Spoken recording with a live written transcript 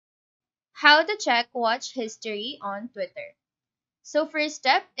How to check watch history on Twitter. So first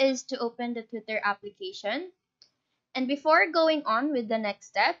step is to open the Twitter application. And before going on with the next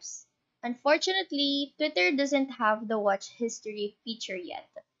steps, unfortunately, Twitter doesn't have the watch history feature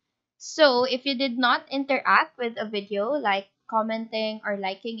yet. So if you did not interact with a video like commenting or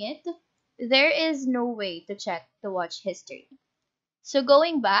liking it, there is no way to check the watch history. So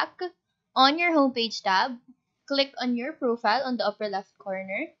going back, on your homepage tab, click on your profile on the upper left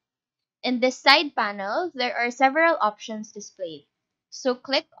corner. In this side panel, there are several options displayed. So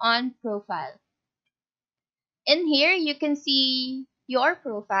click on Profile. In here, you can see your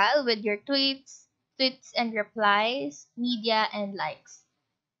profile with your tweets and replies, media, and likes.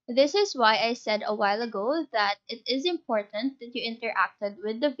 This is why I said a while ago that it is important that you interacted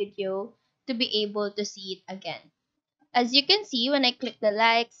with the video to be able to see it again. As you can see, when I click the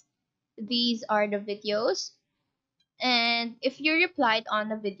likes, these are the videos. And if you replied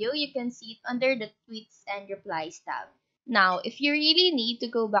on a video, you can see it under the tweets and replies tab. Now, if you really need to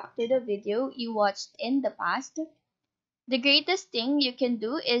go back to the video you watched in the past, the greatest thing you can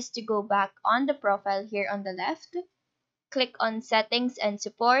do is to go back on the profile here on the left, click on Settings and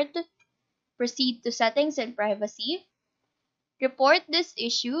Support, proceed to Settings and Privacy, report this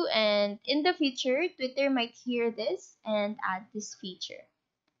issue, and in the future, Twitter might hear this and add this feature.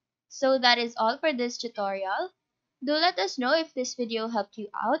 So that is all for this tutorial. Do let us know if this video helped you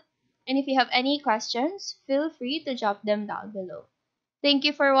out, and if you have any questions, feel free to drop them down below. Thank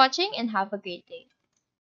you for watching and have a great day.